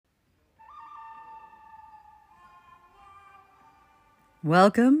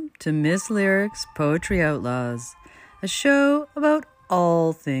Welcome to Miss Lyric's Poetry Outlaws, a show about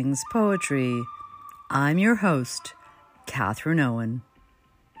all things poetry. I'm your host, Catherine Owen.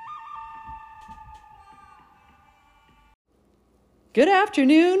 Good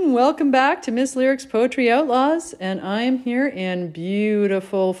afternoon. Welcome back to Miss Lyric's Poetry Outlaws, and I am here in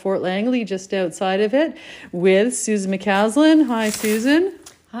beautiful Fort Langley, just outside of it, with Susan McCaslin. Hi, Susan.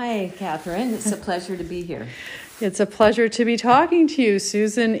 Hi, Catherine. It's a pleasure to be here. It's a pleasure to be talking to you.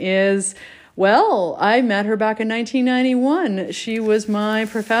 Susan is, well, I met her back in 1991. She was my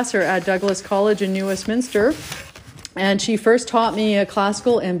professor at Douglas College in New Westminster, and she first taught me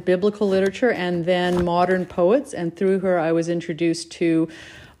classical and biblical literature and then modern poets, and through her I was introduced to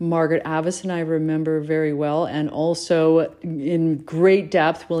Margaret Avison, I remember very well, and also in great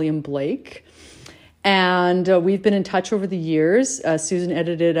depth William Blake. And we've been in touch over the years. Susan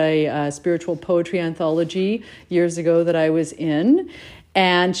edited a spiritual poetry anthology years ago that I was in.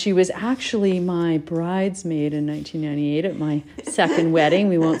 And she was actually my bridesmaid in 1998 at my second wedding.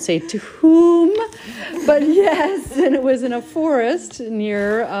 We won't say to whom, but yes. And it was in a forest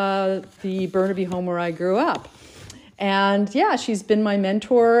near the Burnaby home where I grew up. And yeah, she's been my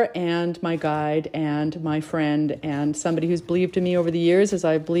mentor and my guide and my friend and somebody who's believed in me over the years as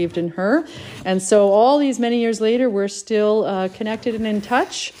I've believed in her. And so all these many years later, we're still connected and in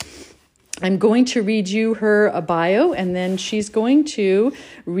touch. I'm going to read you her bio, and then she's going to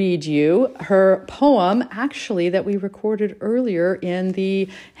read you her poem, actually, that we recorded earlier in the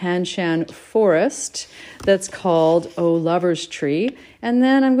Han Shan forest, that's called O Lover's Tree. And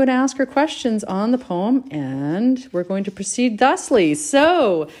then I'm going to ask her questions on the poem, and we're going to proceed thusly.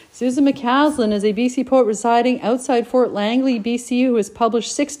 So, Susan McCaslin is a BC poet residing outside Fort Langley, BC, who has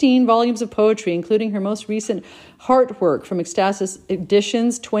published 16 volumes of poetry, including her most recent Heartwork from Ecstasis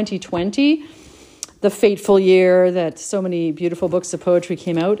Editions 2020, the fateful year that so many beautiful books of poetry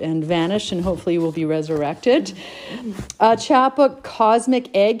came out and vanished and hopefully will be resurrected. Chapbook Cosmic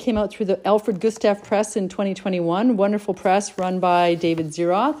Egg came out through the Alfred Gustav Press in 2021. Wonderful press run by David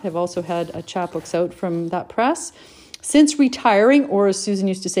Zeroth. I've also had chapbooks out from that press. Since retiring, or as Susan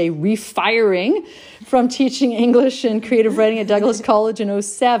used to say, refiring from teaching English and creative writing at Douglas College in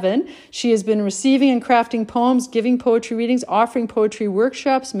 2007, she has been receiving and crafting poems, giving poetry readings, offering poetry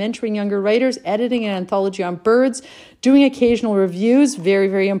workshops, mentoring younger writers, editing an anthology on birds, doing occasional reviews, very,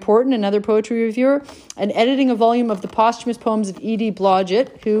 very important, another poetry reviewer, and editing a volume of the posthumous poems of E.D.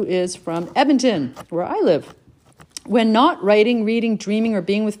 Blodgett, who is from Edmonton, where I live. When not writing, reading, dreaming, or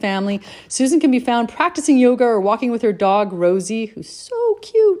being with family, Susan can be found practicing yoga or walking with her dog, Rosie, who's so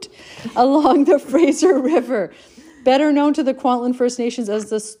cute, along the Fraser River, better known to the Kwantlen First Nations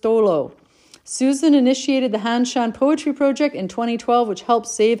as the Stolo. Susan initiated the Han Shan Poetry Project in 2012, which helped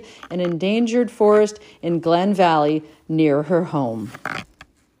save an endangered forest in Glen Valley near her home.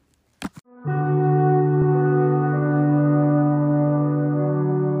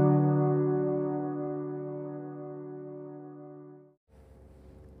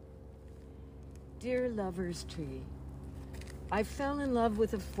 Dear Lover's Tree, I fell in love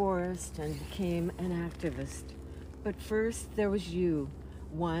with a forest and became an activist. But first there was you.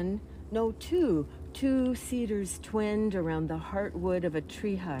 Two cedars twinned around the heartwood of a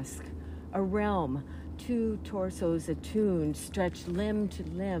tree husk. A realm, two torsos attuned, stretched limb to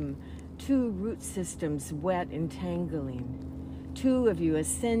limb. Two root systems wet entangling. Two of you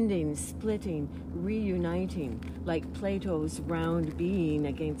ascending, splitting, reuniting, like Plato's round being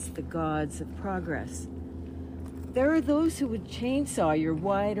against the gods of progress. There are those who would chainsaw your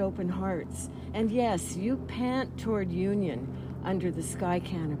wide open hearts, and yes, you pant toward union under the sky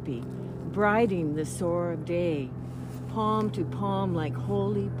canopy, briding the soar of day, palm to palm like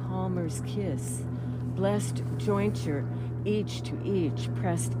holy palmer's kiss, blessed jointure, each to each,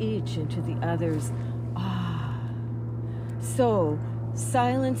 pressed each into the other's So,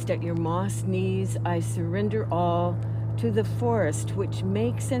 silenced at your moss knees, I surrender all to the forest which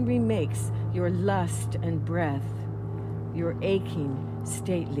makes and remakes your lust and breath, your aching,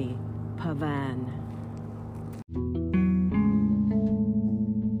 stately pavan.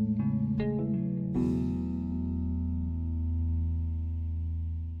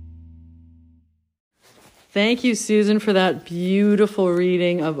 Thank you, Susan, for that beautiful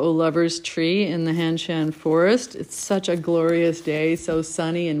reading of O Lover's Tree in the Han Shan forest. It's such a glorious day, so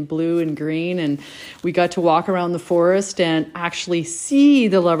sunny and blue and green, and we got to walk around the forest and actually see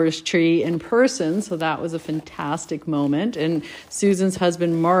the Lover's Tree in person, so that was a fantastic moment. And Susan's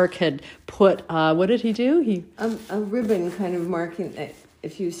husband, Mark, had put, what did he do? A ribbon kind of marking,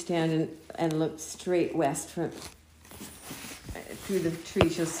 if you stand and look straight west through the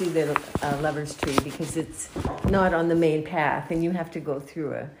trees, you'll see the lover's tree because it's not on the main path, and you have to go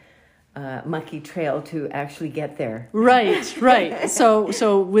through a mucky trail to actually get there. Right.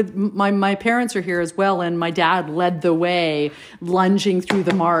 So with my parents are here as well, and my dad led the way, lunging through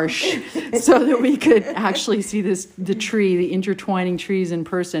the marsh, so that we could actually see the tree, the intertwining trees in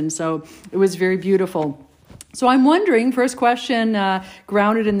person. So it was very beautiful. So I'm wondering, first question,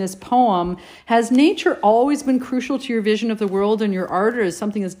 grounded in this poem, has nature always been crucial to your vision of the world and your art, or is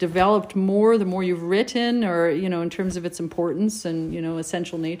something that's developed more the more you've written, or, in terms of its importance and,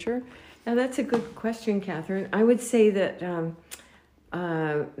 essential nature? Now, that's a good question, Catherine. I would say that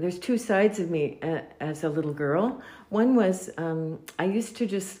there's two sides of me as a little girl. One was I used to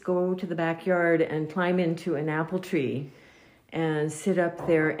just go to the backyard and climb into an apple tree and sit up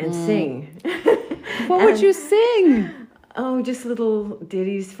there and sing. What would you sing? Oh, just little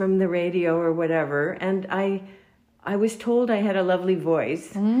ditties from the radio or whatever. And I was told I had a lovely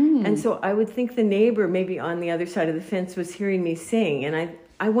voice. And so I would think the neighbor maybe on the other side of the fence was hearing me sing. And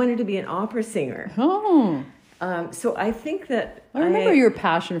I wanted to be an opera singer. Oh. So I think that... I remember your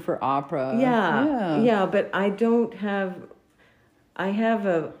passion for opera. Yeah, but I don't have... I have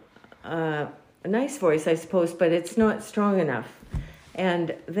a nice voice, I suppose, but it's not strong enough.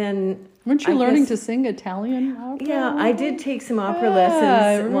 And then... Weren't you learning to sing Italian opera? Yeah, I did take some opera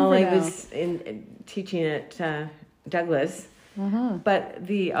lessons while I was teaching at Douglas. But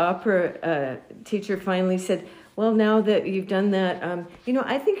the opera teacher finally said, well, now that you've done that, I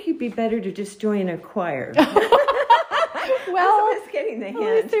think you'd be better to just join a choir. Well, I was getting the hint.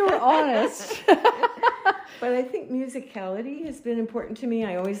 At least they were honest. But I think musicality has been important to me.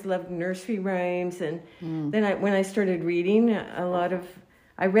 I always loved nursery rhymes. And then when I started reading,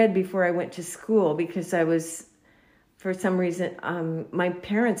 I read before I went to school because I was, for some reason, my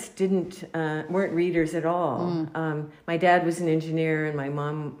parents weren't readers at all. My dad was an engineer and my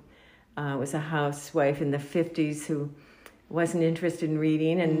mom was a housewife in the 50s who wasn't interested in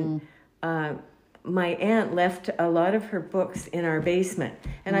reading. And my aunt left a lot of her books in our basement.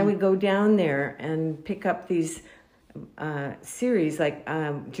 And I would go down there and pick up these series like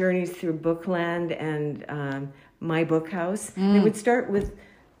Journeys Through Bookland and My Book House. They would start with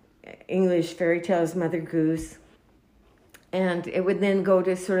English fairy tales, Mother Goose, and it would then go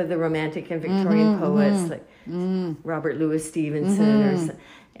to sort of the romantic and Victorian poets like Robert Louis Stevenson,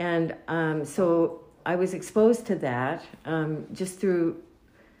 and so I was exposed to that just through.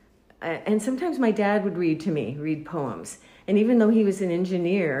 And sometimes my dad would read poems, and even though he was an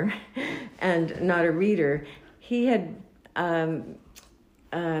engineer and not a reader, he had been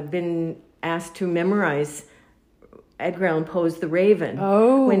asked to memorize Edgar Allan Poe's The Raven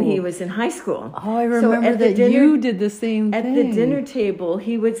when he was in high school. Oh, I remember that you did the same thing. At the dinner table,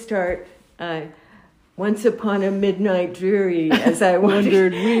 he would start, once upon a midnight dreary, as I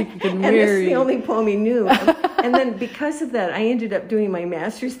wondered weak and weary. And this is the only poem he knew. And then because of that, I ended up doing my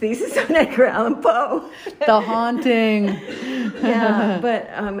master's thesis on Edgar Allan Poe. The Haunting. Yeah, but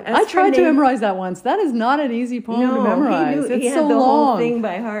I tried to memorize that once. That is not an easy poem to memorize. He had the whole thing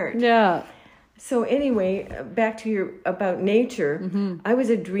by heart. Yeah. So anyway, back to about nature. I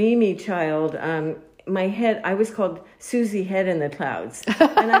was a dreamy child. My head, I was called Susie Head in the Clouds.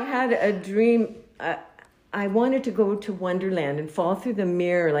 And I had a dream. I wanted to go to Wonderland and fall through the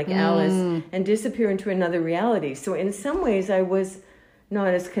mirror like Alice and disappear into another reality. So in some ways, I was not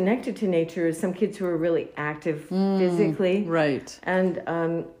as connected to nature as some kids who are really active physically. Right.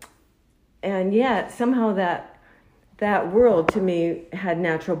 And yet somehow that world to me had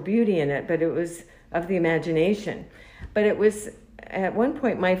natural beauty in it, but it was of the imagination. But it was, at one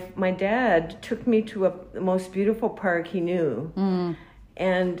point, my dad took me to the most beautiful park he knew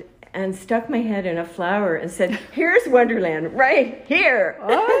and stuck my head in a flower and said, here's Wonderland, right here.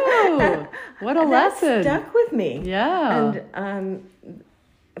 Oh, what a lesson. That stuck with me. Yeah. And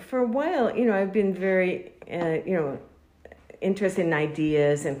for a while, I've been very, interested in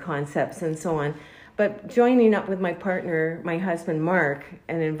ideas and concepts and so on. But joining up with my partner, my husband Mark,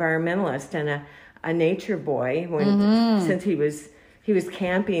 an environmentalist and a nature boy, since he was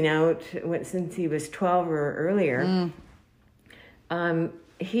camping out since he was 12 or earlier,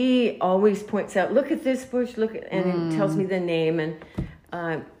 he always points out, look at this bush, and he tells me the name,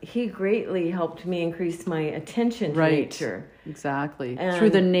 and he greatly helped me increase my attention to nature. Exactly. And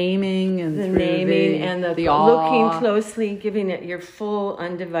through the naming and the the looking closely, giving it your full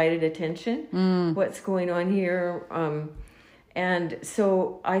undivided attention. What's going on here? And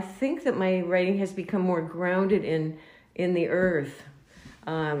so I think that my writing has become more grounded in the earth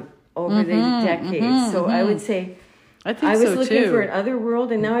over the decades. So I would say I was looking for an other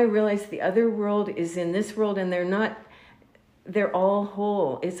world, and now I realize the other world is in this world, and they're all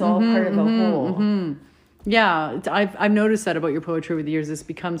whole. It's all part of a whole. Yeah, I've noticed that about your poetry over the years. It's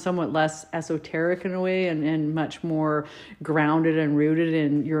become somewhat less esoteric in a way, and much more grounded and rooted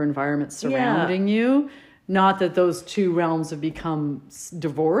in your environment surrounding you. Not that those two realms have become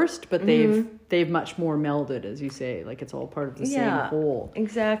divorced, but they've much more melded, as you say. Like it's all part of the same whole.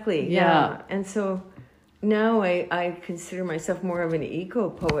 Exactly. Yeah. And so now I consider myself more of an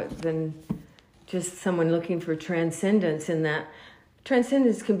eco-poet than just someone looking for transcendence, in that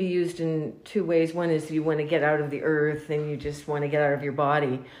transcendence can be used in two ways. One is you want to get out of the earth and you just want to get out of your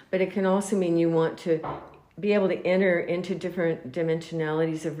body. But it can also mean you want to be able to enter into different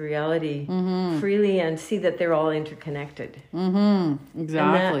dimensionalities of reality freely and see that they're all interconnected.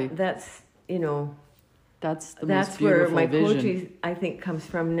 Exactly. And that's, you know, that's that's where my poetry, I think, comes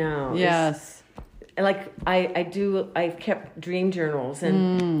from now. Yes. Like I've kept dream journals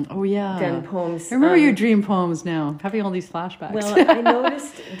and done poems. I remember your dream poems now. I'm having all these flashbacks. Well, I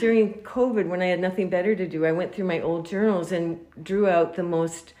noticed during COVID, when I had nothing better to do, I went through my old journals and drew out the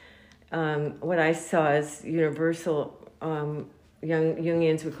most, what I saw as universal,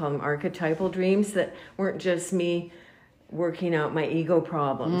 Jungians would call them archetypal dreams, that weren't just me working out my ego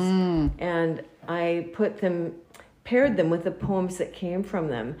problems. And I paired them with the poems that came from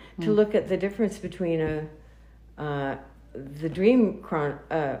them to look at the difference between the dream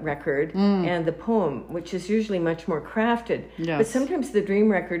record and the poem, which is usually much more crafted. Yes. But sometimes the dream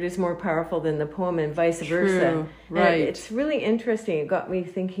record is more powerful than the poem, and vice versa. Right. And it's really interesting. It got me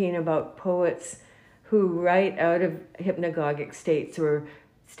thinking about poets who write out of hypnagogic states, or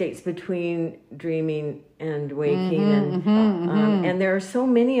states between dreaming and waking. And there are so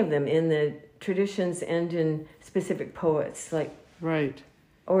many of them in the traditions and in specific poets, like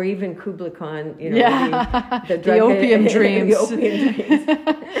or even Kubla Khan, you know, the opium dreams, the opium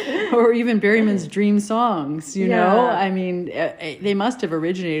dreams. Or even Berryman's dream songs. You know, I mean, they must have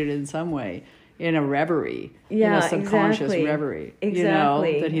originated in some way in a reverie, subconscious reverie. Exactly. You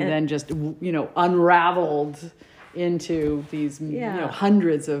know, that he then just unraveled into these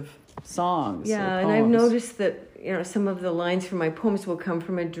hundreds of songs. Yeah, and I've noticed that some of the lines from my poems will come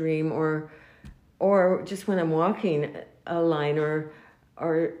from a dream, or just when I'm walking, a line or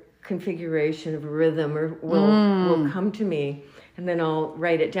configuration of a rhythm will come to me, and then I'll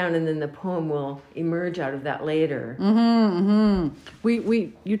write it down, and then the poem will emerge out of that later.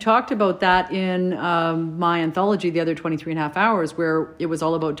 You talked about that in my anthology, The Other 23 and a Half Hours, where it was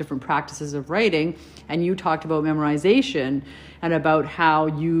all about different practices of writing, and you talked about memorization and about how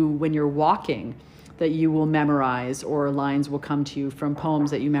when you're walking, that you will memorize, or lines will come to you from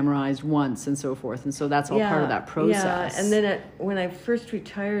poems that you memorized once, and so forth. And so that's all part of that process. Yeah, and then when I first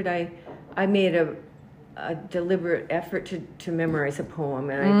retired, I made a deliberate effort to memorize a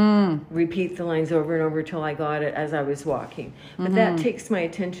poem, and I repeat the lines over and over till I got it as I was walking. But that takes my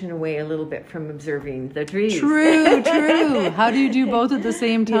attention away a little bit from observing the trees. True. How do you do both at the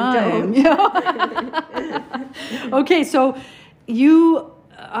same time? You don't. Okay, so you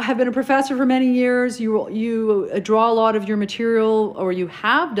have been a professor for many years. You draw a lot of your material, or you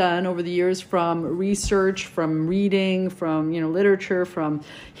have done over the years, from research, from reading, from literature, from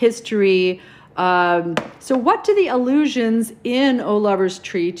history. So what do the allusions in O Lover's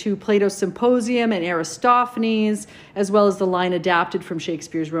Tree to Plato's Symposium and Aristophanes, as well as the line adapted from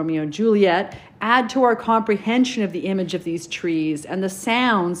Shakespeare's Romeo and Juliet, add to our comprehension of the image of these trees and the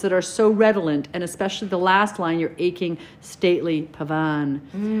sounds that are so redolent, and especially the last line, your aching, stately pavan?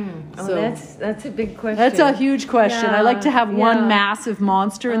 That's a big question. That's a huge question. I like to have one massive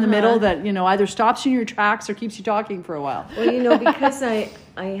monster in the middle that, either stops you in your tracks or keeps you talking for a while. Well, because I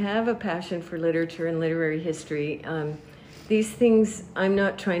have a passion for literature and literary history, these things I'm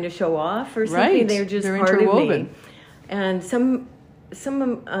not trying to show off or something. They're just part interwoven. of me. And some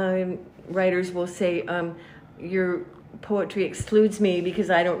writers will say, your poetry excludes me because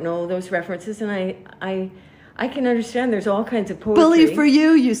I don't know those references, and I can understand there's all kinds of poetry. Bully for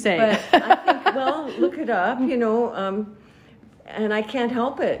you, you say. But I think, well, look it up, and I can't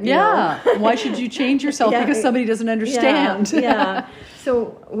help it. You know? Why should you change yourself because somebody doesn't understand? Yeah.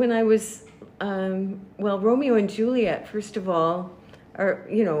 So when I was, Romeo and Juliet, first of all,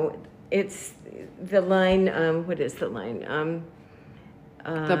 it's the line, what is the line?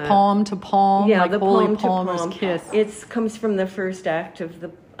 The palm to palm, like the holy palm to palmer's kiss. It comes from the first act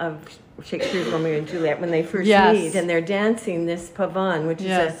of Shakespeare's Romeo and Juliet, when they first meet, and they're dancing this pavan, which is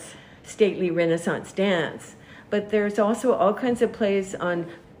a stately Renaissance dance. But there's also all kinds of plays on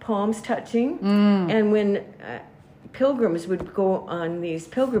palms touching, and when pilgrims would go on these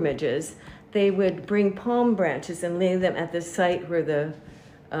pilgrimages, they would bring palm branches and lay them at the site where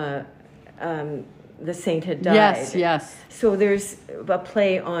the saint had died. Yes, yes. So there's a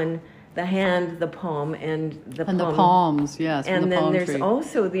play on the hand, the palm, and the palms, yes. And then there's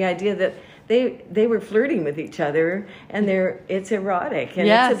also the idea that they were flirting with each other, and it's erotic, and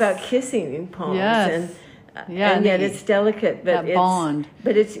it's about kissing in palms, and yet it's delicate, but it's bond.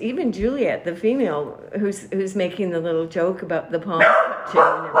 But it's even Juliet, the female, who's making the little joke about the palm touching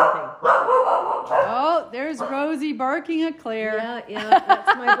and everything. Oh, there's Rosie barking at Claire. Yeah,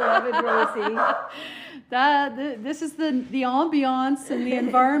 that's my beloved Rosie. This is the ambiance and the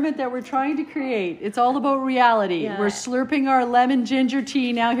environment that we're trying to create. It's all about reality. Yeah. We're slurping our lemon ginger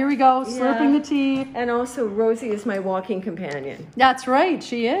tea. Now here we go, slurping the tea. And also Rosie is my walking companion. That's right,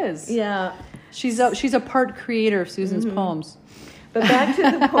 she is. Yeah. She's a part creator of Susan's poems. But back to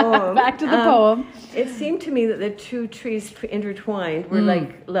the poem. Back to the poem. It seemed to me that the two trees intertwined were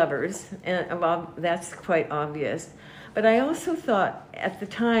like lovers, and that's quite obvious. But I also thought at the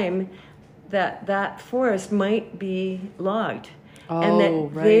time that forest might be logged, and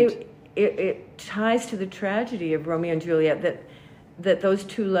that it ties to the tragedy of Romeo and Juliet that those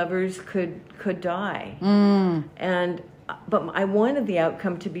two lovers could die, but I wanted the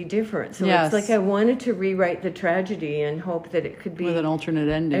outcome to be different. So it's like I wanted to rewrite the tragedy and hope that it could be with an alternate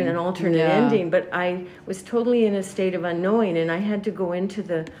ending. Ending, but I was totally in a state of unknowing, and I had to go into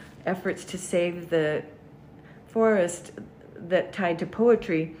the efforts to save the forest that tied to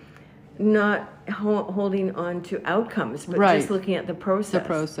poetry, not holding on to outcomes, but just looking at the process. The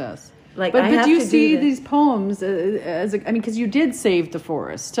process. Like, but do you see these poems as because you did save the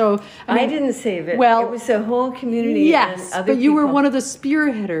forest. So I didn't save it. Well, it was a whole community. Yes, and other but you were people. one of the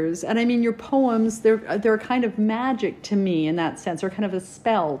spearheaders, and I mean your poems. They're kind of magic to me in that sense, or kind of a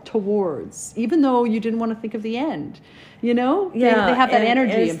spell towards, even though you didn't want to think of the end. You know, they have that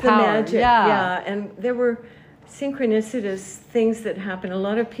energy and power. The magic. Yeah, and there were synchronicitous things that happened. A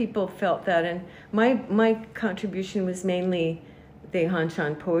lot of people felt that, and my contribution was mainly the Han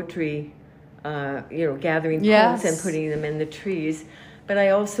Shan poetry, gathering poems and putting them in the trees. But I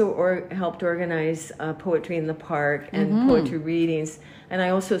also helped organize poetry in the park and poetry readings. And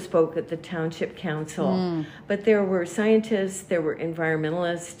I also spoke at the Township Council. But there were scientists, there were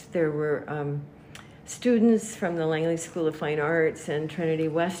environmentalists, there were students from the Langley School of Fine Arts and Trinity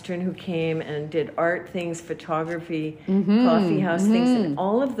Western who came and did art things, photography, coffee house things, and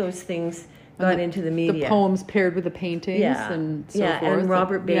all of those things got into the media. The poems paired with the paintings and so forth. And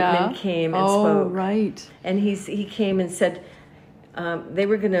Robert Bateman came and spoke. Oh, right. And he came and said they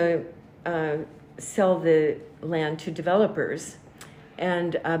were going to sell the land to developers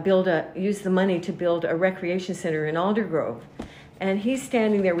and use the money to build a recreation center in Aldergrove. And he's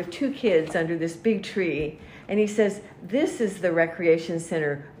standing there with two kids under this big tree, and he says, "This is the recreation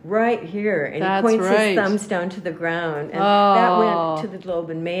center right here." And he points his thumbs down to the ground, and that went to the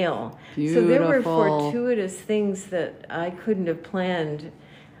Globe and Mail. Beautiful. So there were fortuitous things that I couldn't have planned.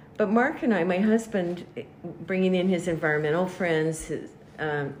 But Mark and I, my husband, bringing in his environmental friends, his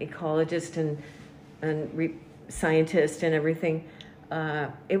ecologist and scientist and everything,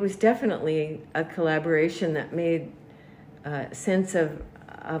 it was definitely a collaboration that made sense of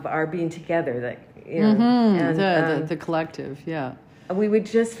our being together, that and the collective. We would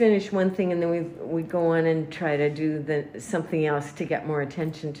just finish one thing and then we go on and try to do something else to get more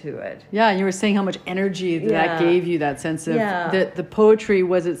attention to it. And you were saying how much energy that gave you, that sense of that the poetry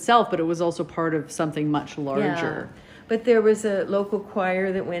was itself, but it was also part of something much larger. But there was a local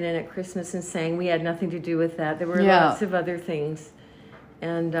choir that went in at Christmas and sang. We had nothing to do with that. There were lots of other things,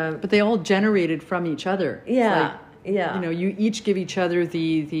 and but they all generated from each other. You each give each other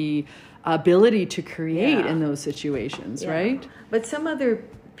the ability to create in those situations, right? But some other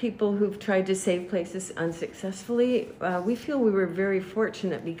people who've tried to save places unsuccessfully, we feel we were very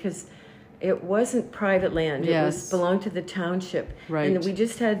fortunate because it wasn't private land. It belonged to the township. Right. And we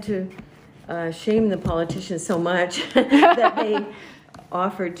just had to shame the politicians so much that they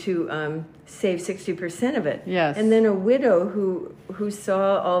offered to save 60% of it. Yes. And then a widow who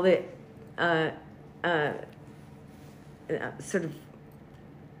saw all the sort of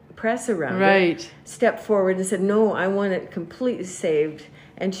press around it, stepped forward and said, "No, I want it completely saved."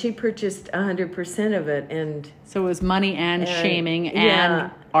 And she purchased 100% of it, and so it was money and shaming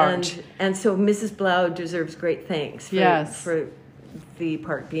and art. And so Mrs. Blau deserves great thanks for the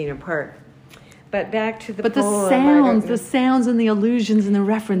park being a park. But back to the poem. the sounds and the allusions and the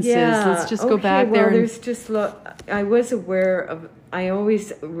references. Let's just go back there. Well, there's just I was aware of. I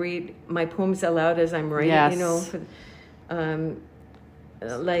always read my poems aloud as I'm writing. Yes.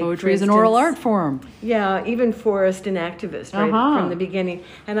 Like poetry is an oral art form. Yeah, even forest and activist, right, from the beginning.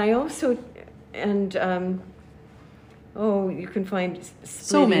 And I also, you can find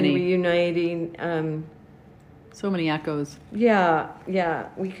So many. reuniting. So many echoes. Yeah,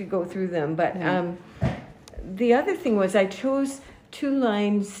 we could go through them. But the other thing was I chose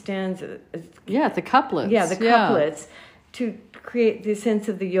 2-line stanzas. Yeah, the couplets. Yeah, the couplets to create the sense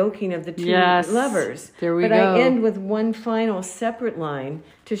of the yoking of the two lovers. There we go. But I end with one final separate line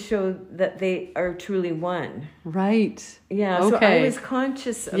to show that they are truly one. Right. Yeah, okay. So I was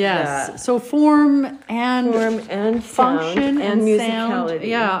conscious of that. So form and function and musicality. Sound,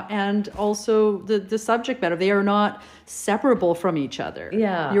 yeah, and also the subject matter. They are not separable from each other.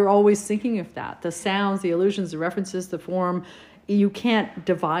 Yeah. You're always thinking of that. The sounds, the allusions, the references, the form, you can't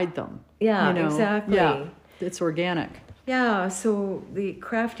divide them. Yeah, exactly. Yeah, it's organic. Yeah, so the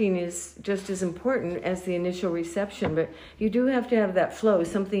crafting is just as important as the initial reception, but you do have to have that flow.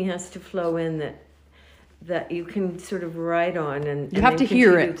 Something has to flow in that you can sort of ride on, and you have to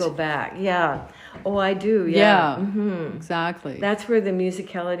hear it. Go back. Yeah. Oh, I do. Yeah. Mm-hmm. Exactly. That's where the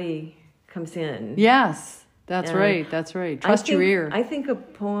musicality comes in. Yes, that's right. That's right. Trust your ear. I think a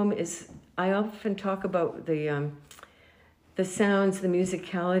poem is. I often talk about the sounds, the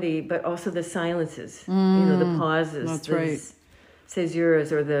musicality, but also the silences. The pauses. That's right.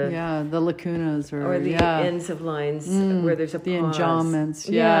 Caesuras or the lacunas or the ends of lines where there's a pause. The enjambments.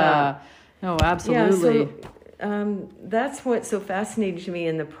 Yeah. No, absolutely. Yeah, so that's what's so fascinating to me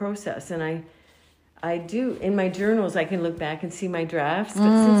in the process, and I do in my journals I can look back and see my drafts,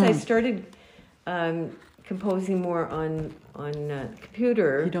 but since I started composing more on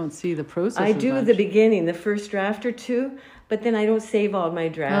computer, you don't see the process. I do the beginning, the first draft or two. But then I don't save all my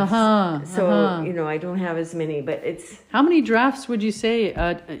drafts, so I don't have as many. But it's how many drafts would you say?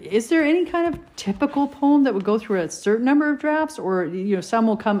 Is there any kind of typical poem that would go through a certain number of drafts, or some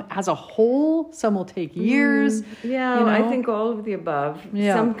will come as a whole, some will take years? I think all of the above.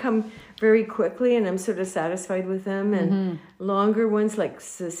 Yeah. Some come very quickly, and I'm sort of satisfied with them, and longer ones like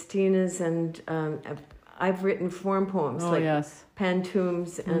sestines, and I've written form poems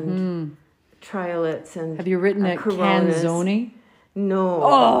pantoums and. Triolets and have you written a canzone? No.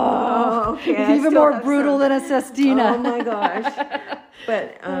 Oh, okay. It's even more brutal than a sestina. Oh my gosh!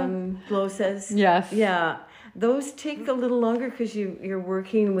 But glosas. Yes. Yeah, those take a little longer because you're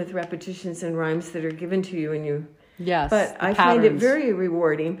working with repetitions and rhymes that are given to you, and you. Yes. But I find it very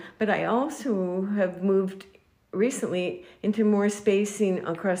rewarding. But I also have moved recently into more spacing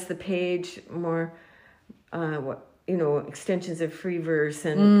across the page, more extensions of free verse,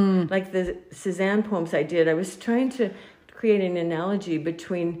 and like the Cézanne poems I did, I was trying to create an analogy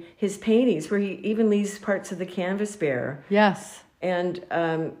between his paintings where he even leaves parts of the canvas bare. Yes. And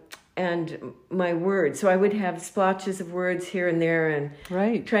my words. So I would have splotches of words here and there,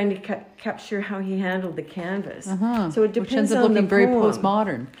 and trying to capture how he handled the canvas. So it depends which ends up on looking the very poem.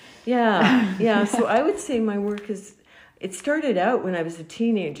 Postmodern. Yeah, yeah. So I would say my work it started out when I was a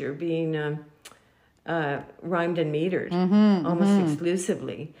teenager being rhymed and metered almost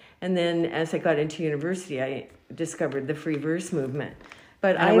exclusively, and then as I got into university I discovered the free verse movement,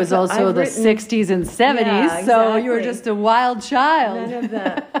 but it was also the 60s and 70s, so you were just a wild child. None of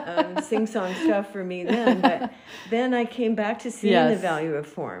that sing-song stuff for me then, but then I came back to seeing the value of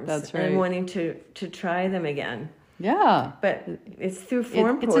forms. That's right. And wanting to try them again. Yeah, but it's through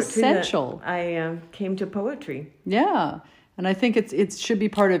form poetry it's essential that I came to poetry. Yeah. And I think it should be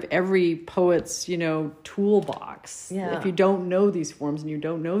part of every poet's, toolbox. Yeah. If you don't know these forms and you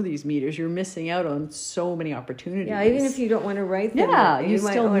don't know these meters, you're missing out on so many opportunities. Yeah, even if you don't want to write them, you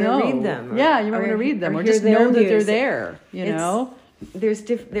still might know. want to read them. You might want to read them, or just know that they're there.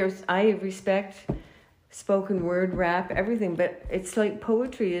 There's I respect spoken word, rap, everything, but it's like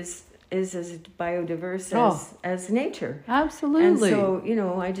poetry is as biodiverse as nature. Absolutely. And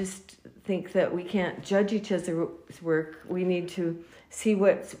so I just think that we can't judge each other's work. We need to see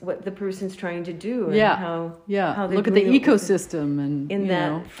what the person's trying to do and how they look at the ecosystem and in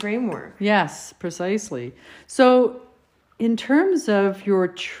that framework. Yes, precisely. So in terms of your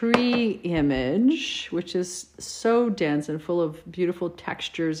tree image, which is so dense and full of beautiful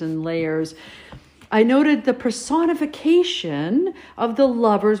textures and layers, I noted the personification of the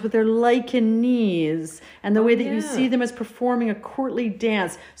lovers with their lichened knees and the way that you see them as performing a courtly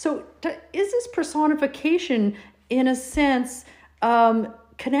dance. So is this personification, in a sense,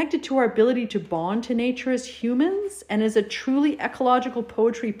 connected to our ability to bond to nature as humans? And is a truly ecological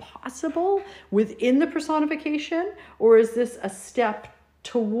poetry possible within the personification? Or is this a step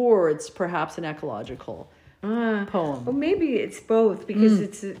towards perhaps an ecological poem? Well, maybe it's both, because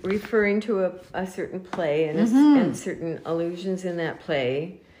it's referring to a certain play and certain allusions in that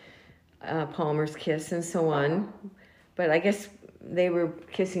play, Palmer's Kiss and so on. But I guess they were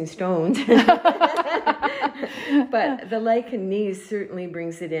kissing stones. But the lichen knees certainly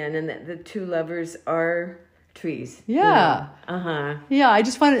brings it in, and the two lovers are trees. Yeah. Yeah, I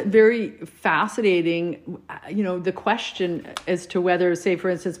just find it very fascinating, the question as to whether, say, for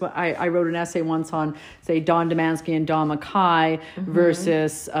instance, I wrote an essay once on, say, Don Demansky and Don Mackay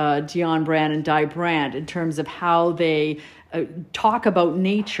versus Dion Brand and Di Brand in terms of how they talk about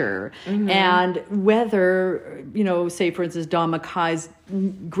nature and whether, say, for instance, Don Mackay's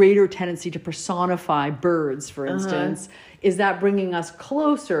greater tendency to personify birds, for instance, is that bringing us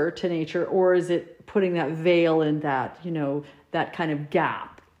closer to nature, or is it putting that veil in that, that kind of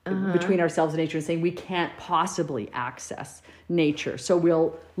gap between ourselves and nature and saying we can't possibly access nature. So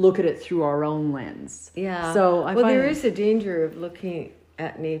we'll look at it through our own lens. Yeah. So there is a danger of looking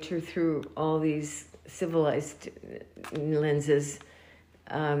at nature through all these civilized lenses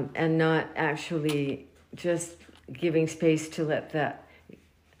and not actually just giving space to let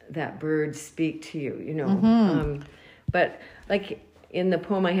that bird speak to you, but like in the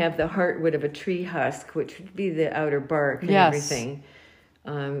poem, I have the heartwood of a tree husk, which would be the outer bark and everything.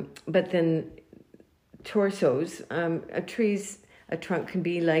 But then torsos, a trunk can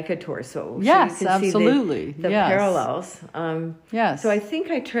be like a torso. Yes, so you can absolutely. See the parallels. Yes. So I think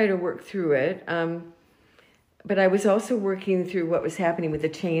I try to work through it. But I was also working through what was happening with the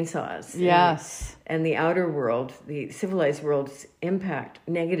chainsaws. Yes. And the outer world, the civilized world's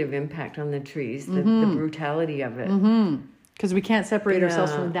negative impact on the trees, the brutality of it. Because we can't separate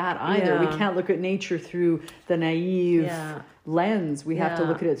ourselves from that either. We can't look at nature through the naive lens. We have to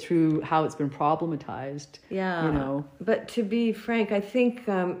look at it through how it's been problematized. Yeah. But to be frank, I think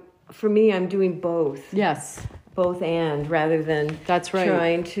for me, I'm doing both. Yes. Both and, rather than that's right.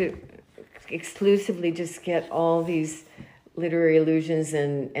 trying to exclusively just get all these literary illusions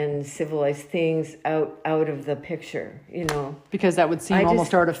and civilized things out of the picture, because that would seem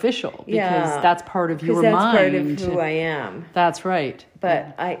almost artificial, because that's part of your that's mind. Part of who I am. That's right.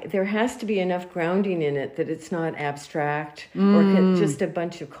 But there has to be enough grounding in it that it's not abstract or just a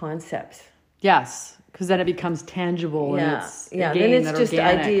bunch of concepts. Yes, because then it becomes tangible and it's then it's just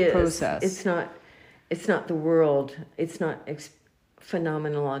ideas. Process. It's not the world. It's not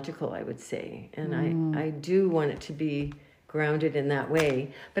phenomenological, I would say, and I do want it to be grounded in that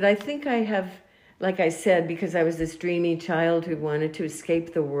way. But I think I have, like I said, because I was this dreamy child who wanted to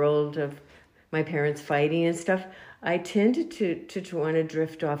escape the world of my parents fighting and stuff, I tended to want to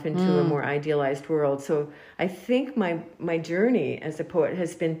drift off into a more idealized world. So I think my journey as a poet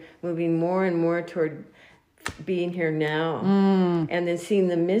has been moving more and more toward being here now and then seeing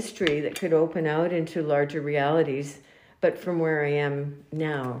the mystery that could open out into larger realities, but from where I am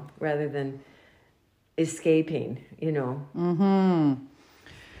now rather than escaping,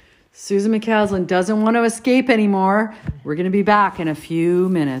 Susan McCaslin doesn't want to escape anymore. We're going to be back in a few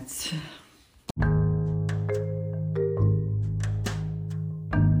minutes.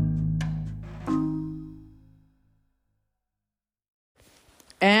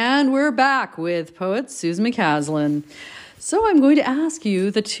 And we're back with poet Susan McCaslin. So I'm going to ask you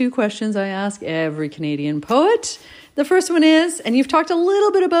the two questions I ask every Canadian poet. The first one is, and you've talked a little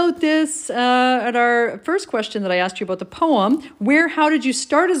bit about this at our first question that I asked you about the poem, how did you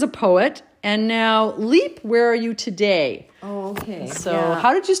start as a poet? And now, Leap, where are you today? Oh, okay. So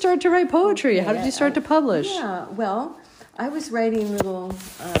how did you start to write poetry? How did you start to publish? Yeah, well, I was writing little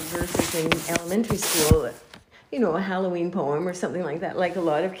verses in elementary school, a Halloween poem or something like that, like a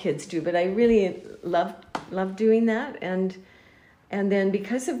lot of kids do. But I really loved doing that. And then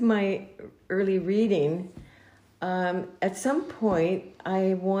because of my early reading, at some point,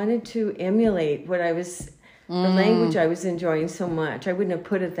 I wanted to emulate what the language I was enjoying so much. I wouldn't have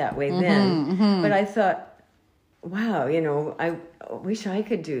put it that way then, but I thought, wow, I wish I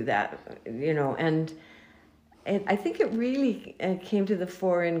could do that, and I think it really came to the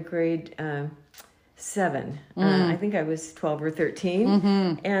fore in grade 7. I think I was 12 or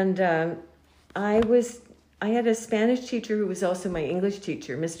 13, and I had a Spanish teacher who was also my English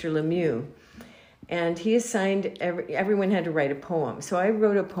teacher, Mr. Lemieux. And he assigned, everyone had to write a poem. So I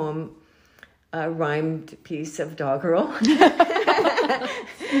wrote a poem, a rhymed piece of doggerel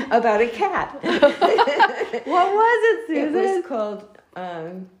about a cat. What was it, Susan? It was called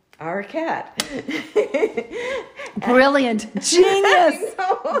Our Cat. Brilliant. Genius.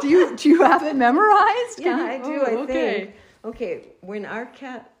 Do you have it memorized? Yeah, I do, I think. Okay, when our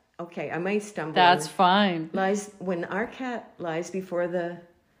cat, I might stumble. That's fine. When our cat lies before the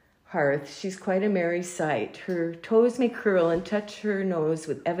hearth, she's quite a merry sight. Her toes may curl and touch her nose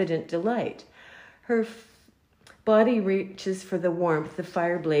with evident delight. Her body reaches for the warmth the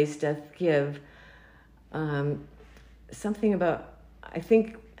fire blaze doth give. something about, I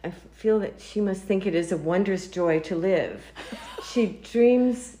feel that she must think it is a wondrous joy to live. She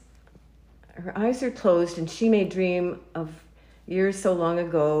dreams, her eyes are closed, and she may dream of years so long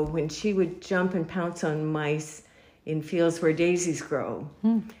ago when she would jump and pounce on mice in fields where daisies grow.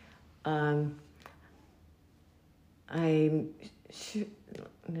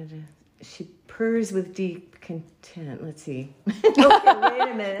 She purrs with deep content. Let's see. Okay, wait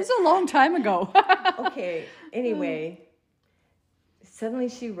a minute. It's a long time ago. Okay, anyway, suddenly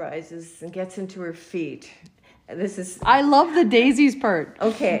she rises and gets into her feet. I love the daisies part.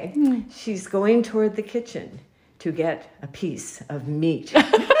 Okay, she's going toward the kitchen to get a piece of meat.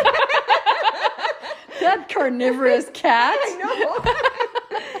 That carnivorous cat. I know.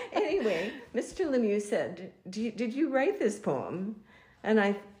 Anyway, Mr. Lemieux said, did you write this poem? And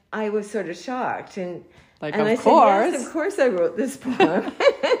I was sort of shocked. And I said, yes, of course I wrote this poem.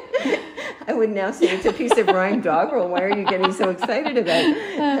 I would now say it's a piece of rhymed doggerel. Why are you getting so excited about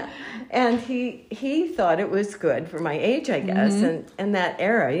it? And he thought it was good for my age, I guess, and that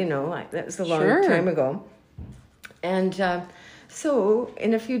era, that was a long time ago. And so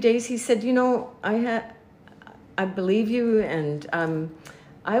in a few days he said, I believe you, and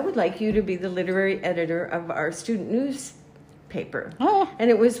I would like you to be the literary editor of our student newspaper. Oh. And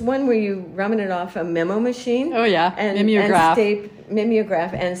it was one where you run it off a memo machine. Oh, yeah, and mimeograph.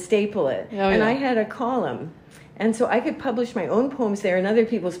 Mimeograph and staple it. Oh, and yeah. I had a column. And so I could publish my own poems there and other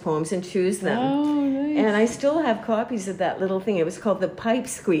people's poems and choose them. Oh, nice. And I still have copies of that little thing. It was called the pipe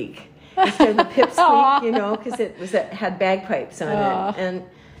squeak instead of the pip squeak, because it had bagpipes on it.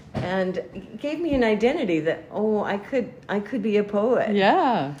 And it gave me an identity that, I could be a poet.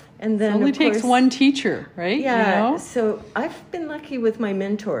 Yeah. And then it only takes one teacher, right? Yeah. So I've been lucky with my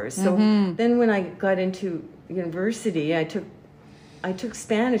mentors. So then when I got into university, I took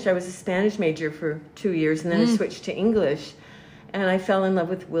Spanish. I was a Spanish major for 2 years, and then I switched to English. And I fell in love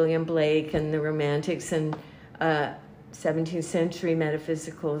with William Blake and the Romantics and 17th century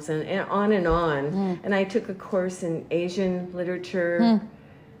metaphysicals and on and on. And I took a course in Asian literature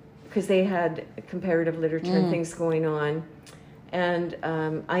because they had comparative literature and things going on. And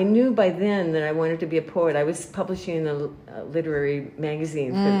I knew by then that I wanted to be a poet. I was publishing in a literary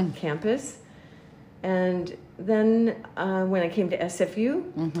magazine for campus. And then when I came to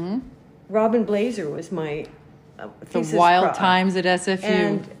SFU, Robin Blazer was my thesis The wild prop. times at SFU.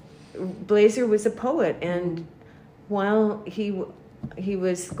 And Blazer was a poet. And while he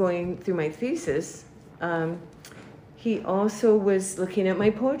was going through my thesis, he also was looking at my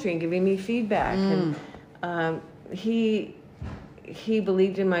poetry and giving me feedback. And he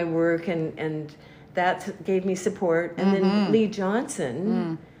believed in my work, and that gave me support. And then Lee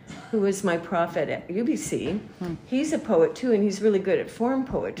Johnson, who was my prof at UBC, he's a poet too, and he's really good at form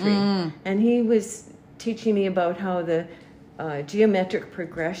poetry. And he was teaching me about how the geometric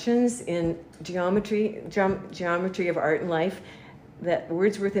progressions in geometry of art and life, that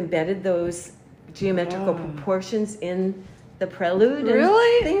Wordsworth embedded those geometrical proportions in the prelude.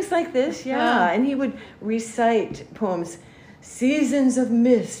 Really? And things like this, yeah. And he would recite poems, seasons of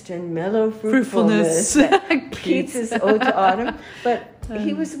mist and mellow fruitfulness. Keats's Ode to Autumn. But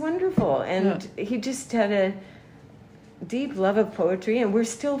he was wonderful, and he just had a deep love of poetry, and we're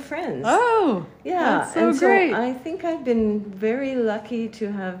still friends. Oh, yeah. That's so and great. So I think I've been very lucky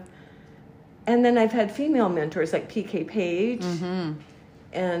to have, and then I've had female mentors like P.K. Page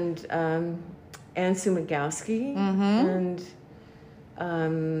and Anne Sumagowski and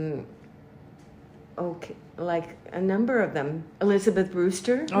like a number of them. Elizabeth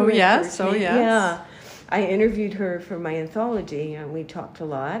Brewster. Oh, yes. Oh, yes. Yeah. I interviewed her for my anthology, and we talked a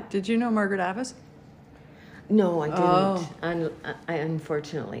lot. Did you know Margaret Avis? No, I didn't.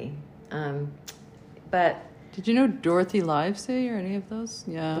 Unfortunately. But did you know Dorothy Livesay or any of those?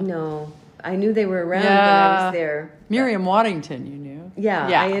 Yeah. No. I knew they were around when I was there. Miriam Waddington, you knew. Yeah,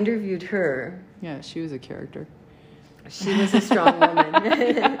 I interviewed her. Yeah, she was a character. She was a strong woman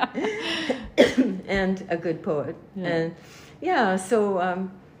and a good poet. Yeah. And so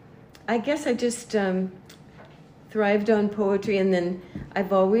I guess I just thrived on poetry, and then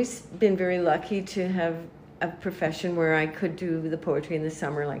I've always been very lucky to have a profession where I could do the poetry in the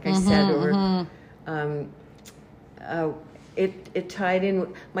summer, like I said, or it tied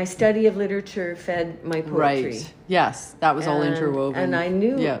in. My study of literature fed my poetry. Right. Yes, that was all interwoven. And I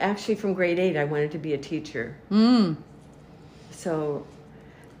knew actually from grade 8 I wanted to be a teacher. So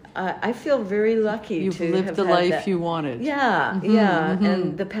I feel very lucky You've to lived have the had life that. you wanted. Yeah,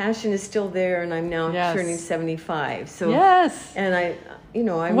 and the passion is still there, and I'm now turning 75. So yes, and I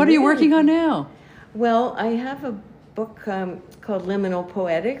what are you working on now? Well, I have a book called Liminal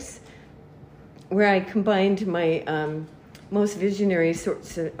Poetics, where I combined my most visionary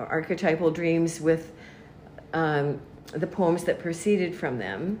sorts of archetypal dreams with the poems that proceeded from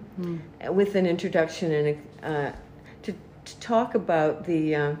them, with an introduction and to talk about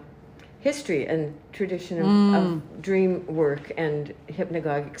the history and tradition of dream work and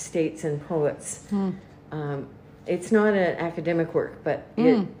hypnagogic states and poets. It's not an academic work, but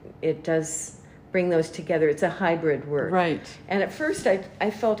it does bring those together. It's a hybrid work. Right. And at first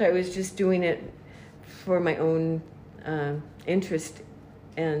I felt I was just doing it for my own interest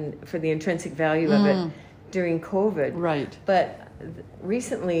and for the intrinsic value of it during COVID. Right. But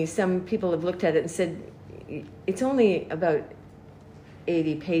recently some people have looked at it and said, it's only about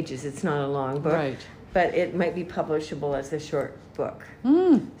 80 pages. It's not a long book. Right. But it might be publishable as a short book.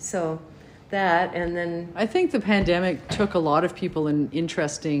 So that, and then I think the pandemic took a lot of people in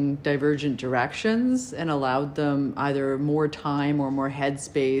interesting divergent directions and allowed them either more time or more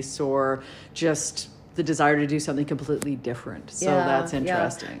headspace or just the desire to do something completely different. So that's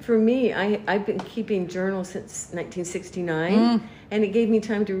interesting. For me, I've been keeping journals since 1969, and it gave me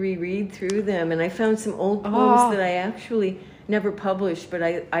time to reread through them, and I found some old poems that I actually never published, but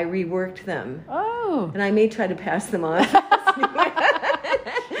I reworked them. And I may try to pass them on.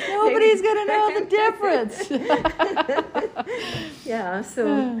 Nobody's going to know the difference.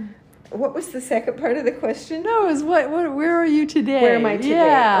 So what was the second part of the question? No, it was where are you today? Where am I today?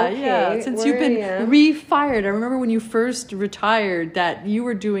 Yeah. Since you've been refired. I remember when you first retired that you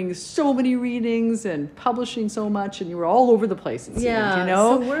were doing so many readings and publishing so much and you were all over the place, it seemed, you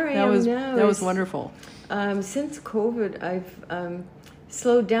know? So where I am now that was wonderful. Since COVID, I've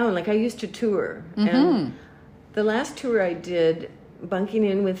slowed down. Like I used to tour. And the last tour I did, bunking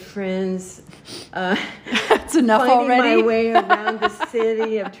in with friends, that's enough finding already. my way around the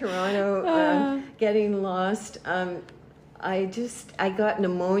city of Toronto, getting lost. I got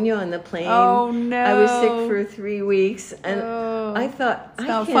pneumonia on the plane. Oh no! I was sick for 3 weeks, and I thought it's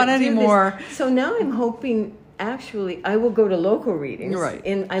not fun anymore. So now I'm hoping. Actually, I will go to local readings. Right.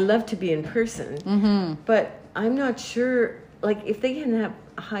 And I love to be in person, but I'm not sure. Like if they can have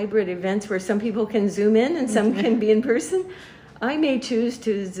hybrid events where some people can Zoom in and some can be in person. I may choose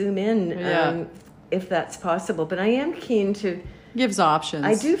to Zoom in if that's possible, but I am keen to... Gives options.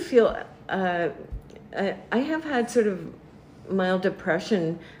 I do feel... I have had sort of mild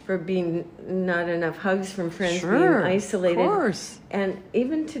depression for being not enough hugs from friends, being isolated. Of course. And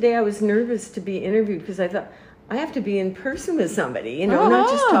even today I was nervous to be interviewed because I thought, I have to be in person with somebody, not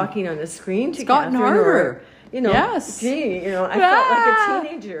just talking on a screen to gotten Catherine harder. Or, yes. Gee, I felt like a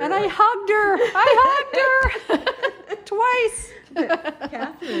teenager. And I hugged her. Twice.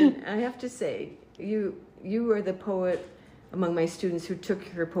 Catherine, I have to say, you are the poet among my students who took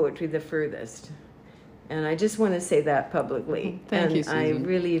her poetry the furthest. And I just want to say that publicly. Thank you, Susan. I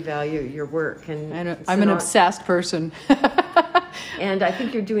really value your work. And I'm an obsessed person. And I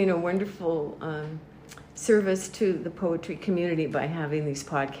think you're doing a wonderful service to the poetry community by having these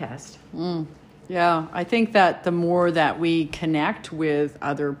podcasts. Yeah, I think that the more that we connect with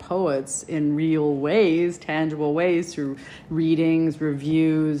other poets in real ways, tangible ways, through readings,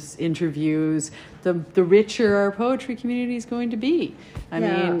 reviews, interviews, the richer our poetry community is going to be. I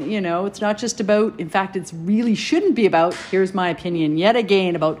mean, it's not just about, in fact, it really shouldn't be about, here's my opinion yet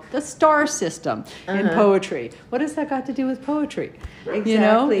again, about the star system in poetry. What has that got to do with poetry?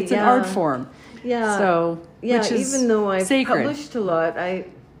 Exactly. It's an art form. Yeah. So, which is even though I've sacred. Published a lot,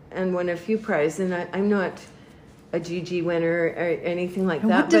 and won a few prizes, and I'm not a GG winner or anything like that.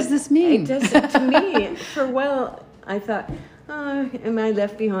 What does this mean? It does, to me, for a while, I thought, am I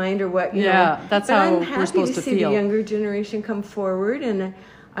left behind or what? Yeah, that's but how I'm happy we're supposed to see feel. The younger generation come forward, and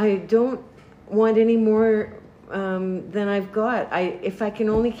I don't want any more than I've got. If I can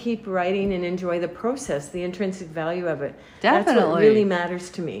only keep writing and enjoy the process, the intrinsic value of it, Definitely. That's what really matters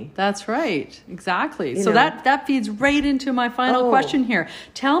to me. That's right. Exactly. So that feeds right into my final question here.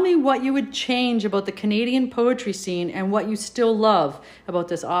 Tell me what you would change about the Canadian poetry scene and what you still love about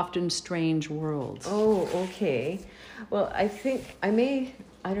this often strange world. Oh, okay. Well, I think I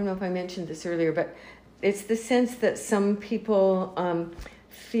don't know if I mentioned this earlier, but it's the sense that some people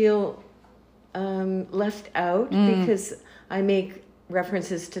feel left out because I make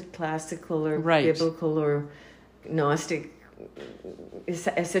references to classical or biblical or Gnostic,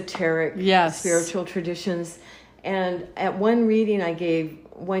 esoteric, spiritual traditions. And at one reading I gave,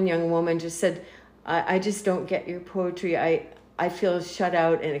 one young woman just said, I just don't get your poetry. I feel shut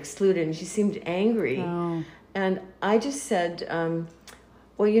out and excluded. And she seemed angry. Oh. And I just said,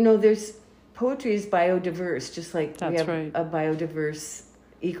 well, there's poetry is biodiverse, just like we have a biodiverse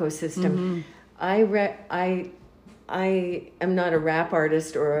ecosystem. I am not a rap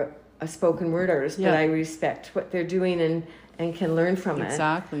artist or a spoken word artist, but I respect what they're doing and can learn from it.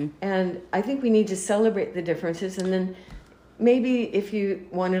 Exactly. And I think we need to celebrate the differences. And then maybe if you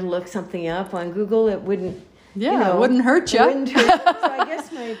wanted to look something up on Google, it wouldn't. Yeah, it wouldn't hurt you. So I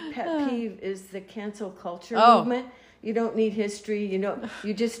guess my pet peeve is the cancel culture movement. You don't need history.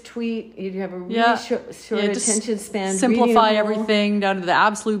 You just tweet. You have a really short attention span. Simplify everything down to the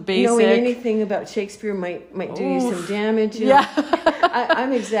absolute basic. Knowing anything about Shakespeare might do you some damage.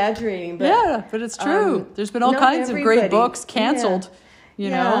 I'm exaggerating, but it's true. There's been all kinds of great books canceled.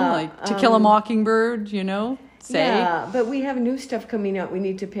 Like To Kill a Mockingbird. But we have new stuff coming out. We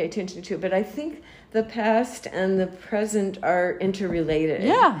need to pay attention to. But I think the past and the present are interrelated.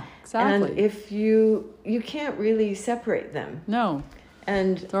 Yeah, exactly. And if you can't really separate them. No.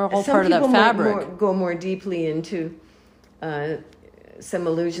 And they're all part of that fabric. Might go more deeply into some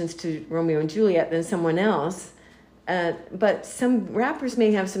allusions to Romeo and Juliet than someone else. But some rappers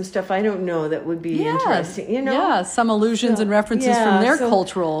may have some stuff I don't know that would be interesting. Yeah, some allusions and references from their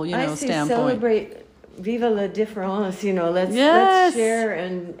cultural, I say standpoint. Celebrate, vive la différence. Let's share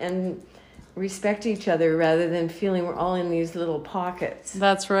and respect each other rather than feeling we're all in these little pockets.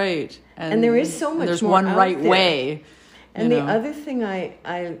 That's right. And there is so much there's more one out right there. way. And the other thing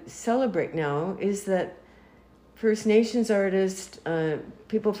I celebrate now is that First Nations artists,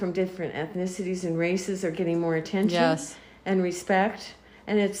 people from different ethnicities and races are getting more attention and respect.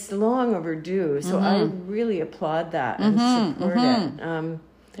 And it's long overdue. So I really applaud that and support it.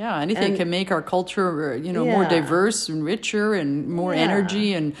 Anything can make our culture, more diverse and richer and more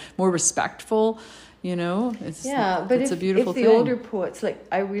energy and more respectful. It's a beautiful thing. If the older poets, like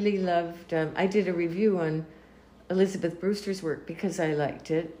I really loved, I did a review on Elizabeth Brewster's work because I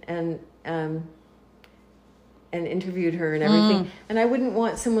liked it and interviewed her and everything. And I wouldn't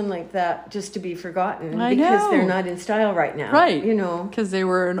want someone like that just to be forgotten because they're not in style right now. Right. Because they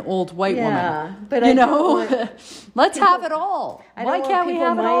were an old white woman. But let's have it all. Why can't we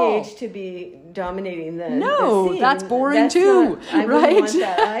have it all? My age to be dominating the No, scene. that's boring too. I wouldn't want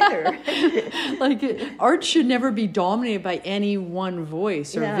that either. Art should never be dominated by any one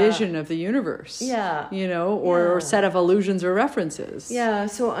voice or vision of the universe. Yeah. Or set of allusions or references. Yeah,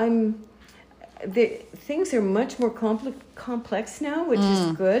 so things are much more complex now, which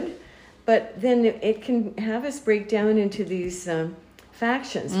is good. But then it can have us break down into these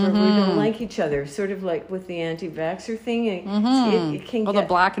factions where we don't like each other, sort of like with the anti-vaxxer thing. It can the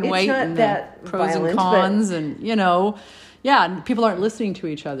black and white and the pros and cons and, people aren't listening to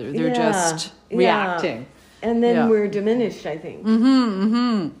each other. They're just reacting. And then we're diminished, I think.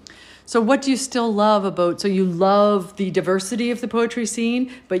 So what do you still love about, so you love the diversity of the poetry scene,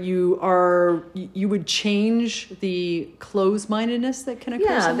 but you would change the closed-mindedness that can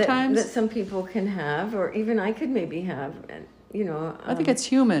occur sometimes? That some people can have, or even I could maybe have, I think it's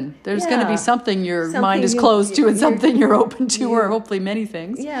human. There's going to be something your mind is closed to and something you're open to, or hopefully many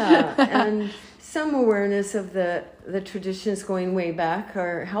things. Yeah, and some awareness of the traditions going way back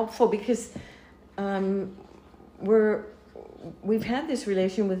are helpful because we've had this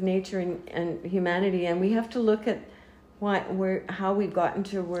relation with nature and humanity, and we have to look at how we've gotten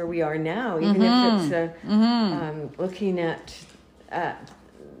to where we are now, even if it's looking at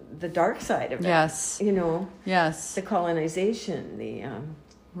the dark side of it. Yes. The colonization, the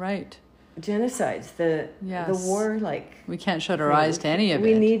genocides, the war. We can't shut our eyes to any of it.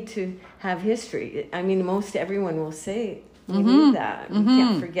 We need to have history. I mean, most everyone will say. We need that. We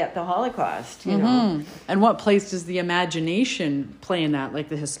can't forget the Holocaust, And what place does the imagination play in that? Like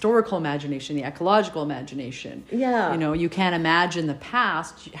the historical imagination, the ecological imagination. Yeah. You can't imagine the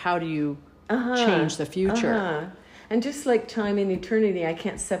past. How do you change the future? And just like time and eternity, I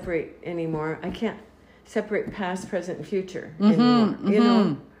can't separate anymore. I can't separate past, present, and future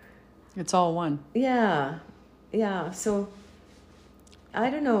anymore. It's all one. Yeah. So, I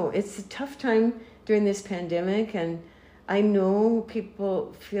don't know. It's a tough time during this pandemic, and I know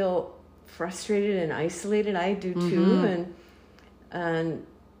people feel frustrated and isolated. I do too, and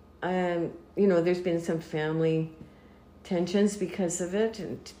there's been some family tensions because of it,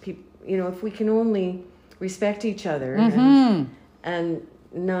 and people, if we can only respect each other and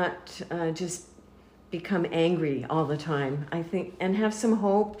not just become angry all the time, I think, and have some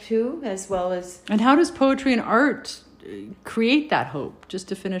hope too, as well as. And how does poetry and art create that hope? Just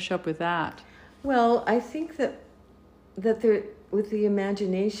to finish up with that. Well, I think that there, with the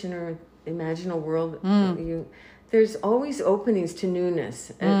imagination or imaginal world, there's always openings to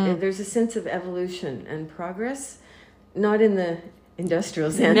newness. And there's a sense of evolution and progress, not in the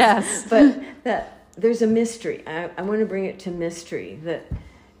industrial sense, but that there's a mystery. I want to bring it to mystery, that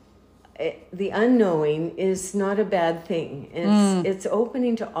the unknowing is not a bad thing. It's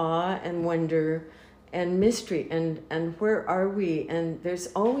opening to awe and wonder and mystery, and where are we? And there's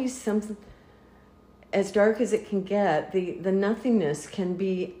always something, as dark as it can get, the nothingness can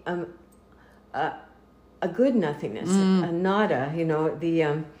be a good nothingness, a nada. You know,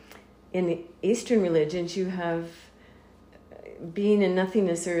 in the Eastern religions, you have being and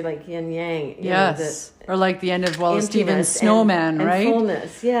nothingness, or like yin yang. Yes, or like the end of Wallace Stevens' Snowman, right? And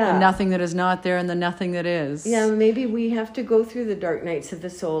fullness, yeah. The nothing that is not there and the nothing that is. Yeah, maybe we have to go through the dark nights of the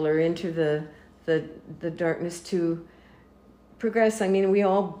soul, or into the darkness to progress. I mean, we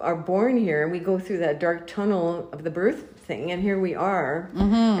all are born here, and we go through that dark tunnel of the birth thing, and here we are.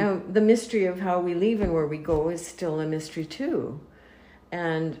 Now, the mystery of how we leave and where we go is still a mystery too,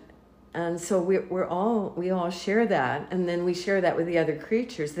 and so we all share that, and then we share that with the other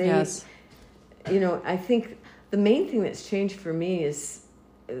creatures. Yes. You know, I think the main thing that's changed for me is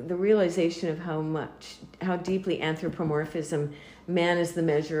the realization of how deeply anthropomorphism, man is the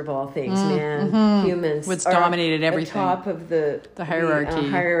measure of all things. Humans, what's dominated everything, the top of the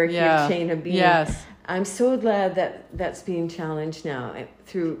hierarchy, of chain of being. Yes. I'm so glad that that's being challenged now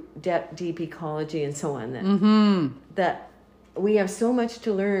through deep ecology and so on. That we have so much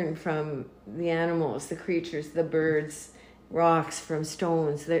to learn from the animals, the creatures, the birds, rocks, from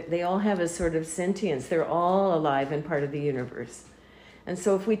stones. They all have a sort of sentience. They're all alive and part of the universe. And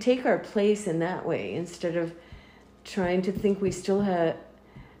so if we take our place in that way, instead of trying to think we're still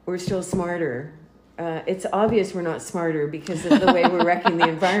smarter, it's obvious we're not smarter because of the way we're wrecking the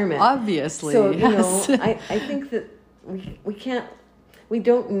environment. Obviously. So, yes. I think that we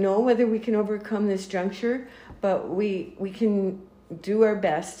don't know whether we can overcome this juncture, but we can do our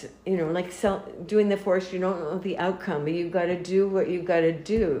best. You know, like doing the forest, you don't know the outcome, but you've got to do what you've got to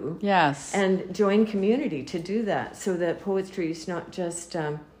do. Yes. And join community to do that, so that poetry is not just,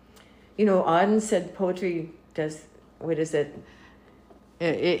 Auden said poetry does, what is it?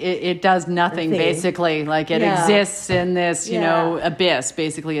 It does nothing, basically. Like it exists in this, abyss,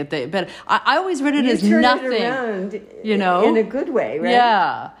 basically. But I always read it as nothing. It around, in a good way, right?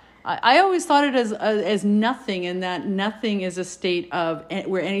 Yeah. I always thought it as nothing, and that nothing is a state of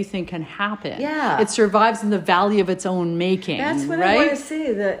where anything can happen. Yeah. It survives in the valley of its own making. That's what right? I want to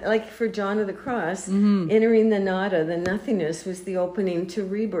say. That, like for John of the Cross, entering the nada, the nothingness, was the opening to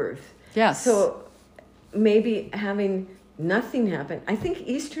rebirth. Yes. So maybe having nothing happen. I think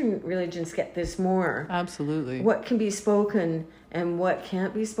Eastern religions get this more. Absolutely. What can be spoken and what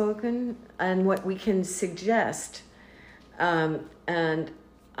can't be spoken, and what we can suggest,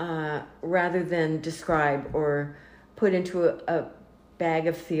 rather than describe or put into a bag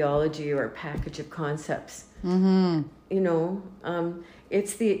of theology or a package of concepts. We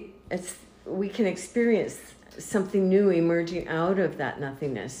can experience something new emerging out of that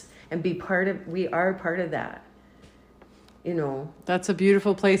nothingness and we are part of that. That's a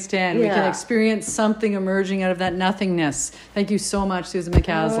beautiful place to end. Yeah. We can experience something emerging out of that nothingness. Thank you so much, Susan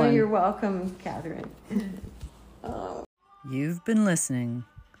McCaslin. Oh, you're welcome, Catherine. You've been listening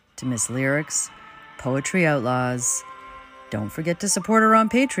to Miss Lyrics, Poetry Outlaws. Don't forget to support her on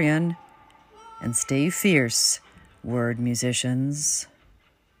Patreon. And stay fierce, word musicians.